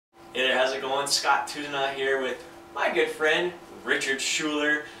Hey there, how's it going? Scott Tousignant here with my good friend Richard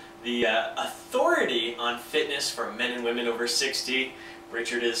Schuller, the authority on fitness for men and women over 60.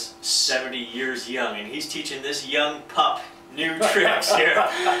 Richard is 70 years young and he's teaching this young pup new tricks here.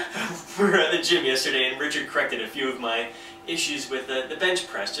 We were at the gym yesterday and Richard corrected a few of my issues with the bench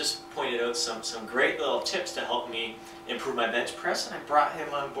press, just pointed out some great little tips to help me improve my bench press, and I brought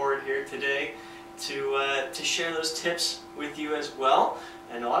him on board here today to share those tips with you as well.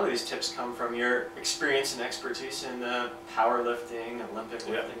 And a lot of these tips come from your experience and expertise in powerlifting, Olympic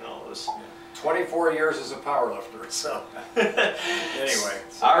lifting, and all those. 24 years as a powerlifter, so anyway.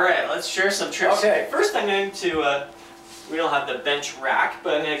 All right, let's share some tricks. Okay. First I'm going to, we don't have the bench rack,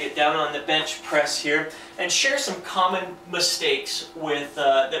 but I'm going to get down on the bench press here and share some common mistakes with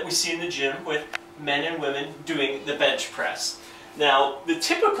that we see in the gym with men and women doing the bench press. Now, the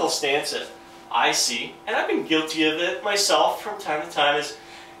typical stance that I see, and I've been guilty of it myself from time to time, is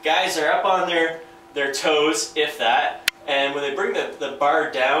guys are up on their toes, if that, and when they bring the bar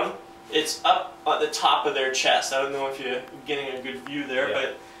down, it's up on the top of their chest. I don't know if you're getting a good view there,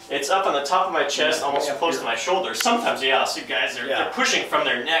 but it's up on the top of my chest, almost close to my shoulder. Sometimes, I'll see guys, they're pushing from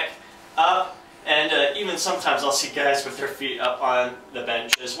their neck up, and even sometimes I'll see guys with their feet up on the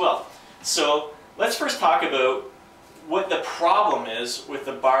bench as well. So let's first talk about what the problem is with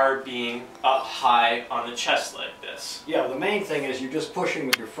the bar being up high on the chest like this. Yeah, the main thing is you're just pushing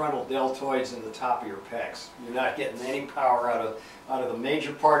with your frontal deltoids and the top of your pecs. You're not getting any power out of the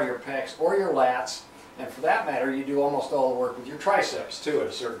major part of your pecs or your lats, and for that matter, you do almost all the work with your triceps too at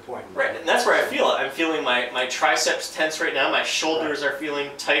a certain point. Right, and that's where I feel it. I'm feeling my triceps tense right now, my shoulders are feeling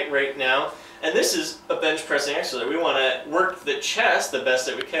tight right now, and this is a bench pressing exercise. We want to work the chest the best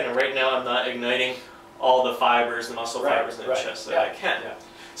that we can, and right now I'm not igniting all the fibers, the muscle fibers in the chest that I can. Yeah.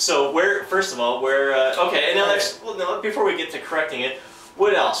 So first of all, okay, and now before we get to correcting it,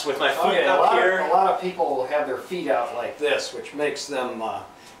 what else? With my feet up here? A lot of people will have their feet out like this, which makes them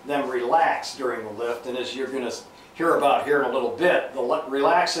relax during the lift, and as you're going to hear about here in a little bit,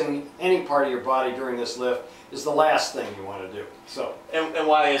 relaxing any part of your body during this lift is the last thing you want to do. So, and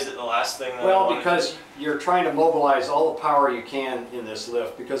why is it the last thing that well, because you're trying to mobilize all the power you can in this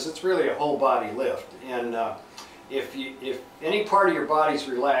lift, because it's really a whole body lift. And if any part of your body's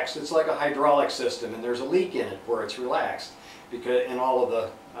relaxed, it's like a hydraulic system, and there's a leak in it where it's relaxed, and all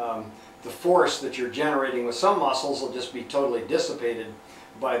of the force that you're generating with some muscles will just be totally dissipated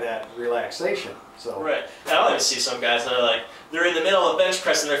by that relaxation. So right. I always see some guys that are like, they're in the middle of bench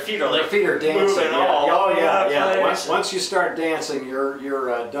press and their feet are like dancing. Moving all oh yeah. Once you start dancing, you're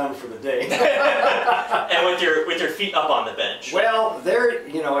done for the day. And with your feet up on the bench. Well,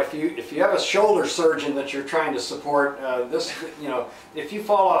 if you have a shoulder surgeon that you're trying to support, if you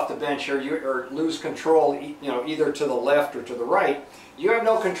fall off the bench or lose control, either to the left or to the right, you have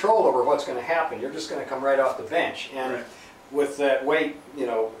no control over what's going to happen. You're just going to come right off the bench, and with that weight,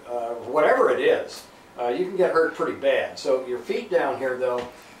 whatever it is, you can get hurt pretty bad. So your feet down here, though,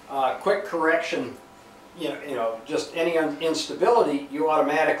 quick correction, just any instability, you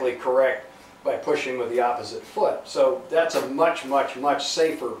automatically correct by pushing with the opposite foot. So that's a much, much, much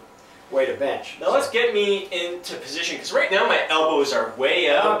safer way to bench. Now let's get me into position, because right now my elbows are way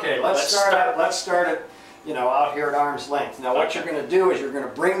up. Okay, let's start it, out here at arm's length. Now what you're going to do is you're going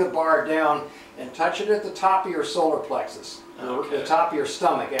to bring the bar down and touch it at the top of your solar plexus. The top of your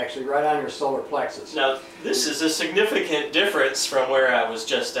stomach, actually, right on your solar plexus. Now, this is a significant difference from where I was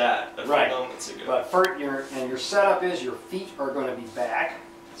just at a few moments ago. But first, your setup is your feet are going to be back,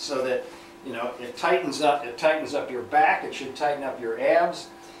 so that it tightens up. It tightens up your back. It should tighten up your abs,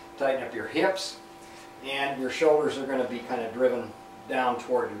 tighten up your hips, and your shoulders are going to be kind of driven down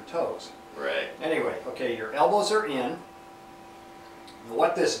toward your toes. Right. Anyway, okay, your elbows are in.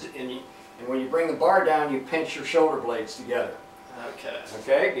 And when you bring the bar down, you pinch your shoulder blades together. Okay.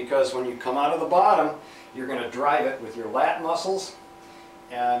 Okay, because when you come out of the bottom, you're going to drive it with your lat muscles,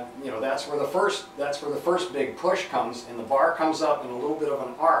 and that's where the first big push comes, and the bar comes up in a little bit of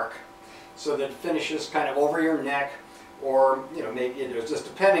an arc, so that it finishes kind of over your neck, or maybe it's just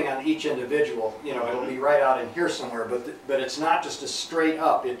depending on each individual. It'll be right out in here somewhere, but it's not just a straight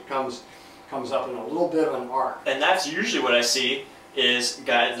up. It comes up in a little bit of an arc. And that's usually what I see. Is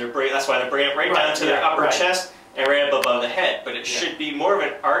guys, that's why they're bringing it right down to their upper chest and right up above the head. But it should be more of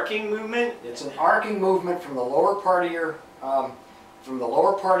an arcing movement. It's an arcing movement from the lower part of your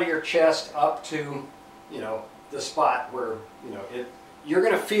chest up to the spot where you're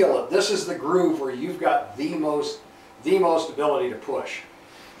going to feel it. This is the groove where you've got the most ability to push.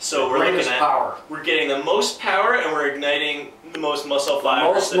 So we're looking at power. We're getting the most power, and we're igniting the most muscle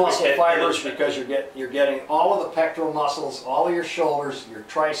fibers. Most muscle fibers, because you're getting all of the pectoral muscles, all of your shoulders, your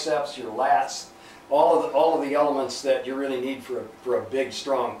triceps, your lats, all of the elements that you really need for a big,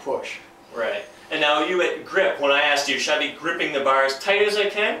 strong push. Right. And now you at grip, when I asked you, should I be gripping the bar as tight as I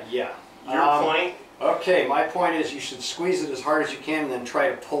can? Yeah. Your point? Okay, my point is you should squeeze it as hard as you can and then try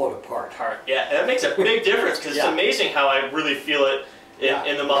to pull it apart. Yeah, and that makes a big difference, because it's amazing how I really feel it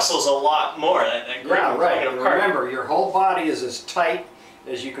in the muscles a lot more. That grip right. And remember, your whole body is as tight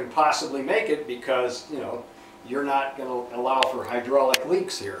as you can possibly make it, because, you know, you're not going to allow for hydraulic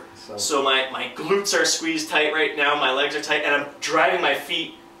leaks here. So my glutes are squeezed tight right now, my legs are tight, and I'm driving my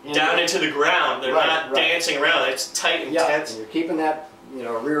feet down into the ground. They're not dancing around. It's tight and tense. And you're keeping that, you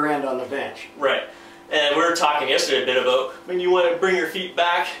know, rear end on the bench. Right. And we were talking yesterday a bit about when you want to bring your feet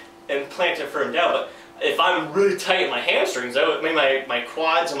back and plant it firm down. But if I'm really tight in my hamstrings, my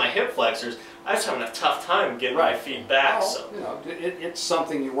quads and my hip flexors, I was having a tough time getting my feet back. Well, so you know, it's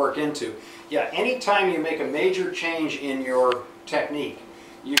something you work into. Yeah, anytime you make a major change in your technique,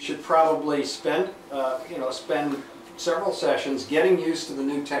 you should probably spend several sessions getting used to the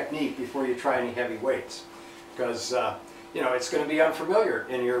new technique before you try any heavy weights, because you know, it's going to be unfamiliar,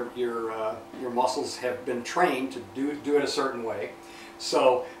 and your muscles have been trained to do it a certain way,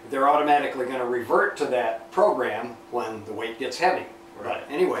 so they're automatically going to revert to that program when the weight gets heavy. But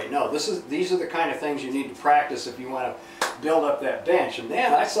anyway, no, these are the kind of things you need to practice if you want to build up that bench. And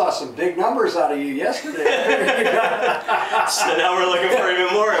man, I saw some big numbers out of you yesterday. So now we're looking for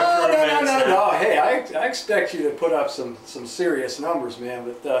even more improvements. No. Hey, I expect you to put up some serious numbers,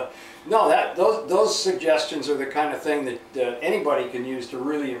 man. But no, those suggestions are the kind of thing that anybody can use to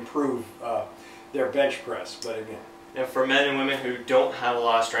really improve their bench press. But again. And for men and women who don't have a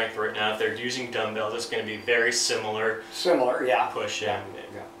lot of strength right now, if they're using dumbbells, it's going to be very similar. Similar, yeah. Push in.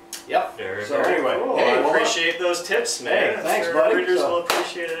 Yep. Very anyway, cool. hey, I appreciate those tips, man. Hey, thanks, sure buddy. Readers will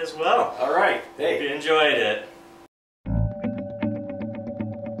appreciate it as well. All right. Hope you enjoyed it.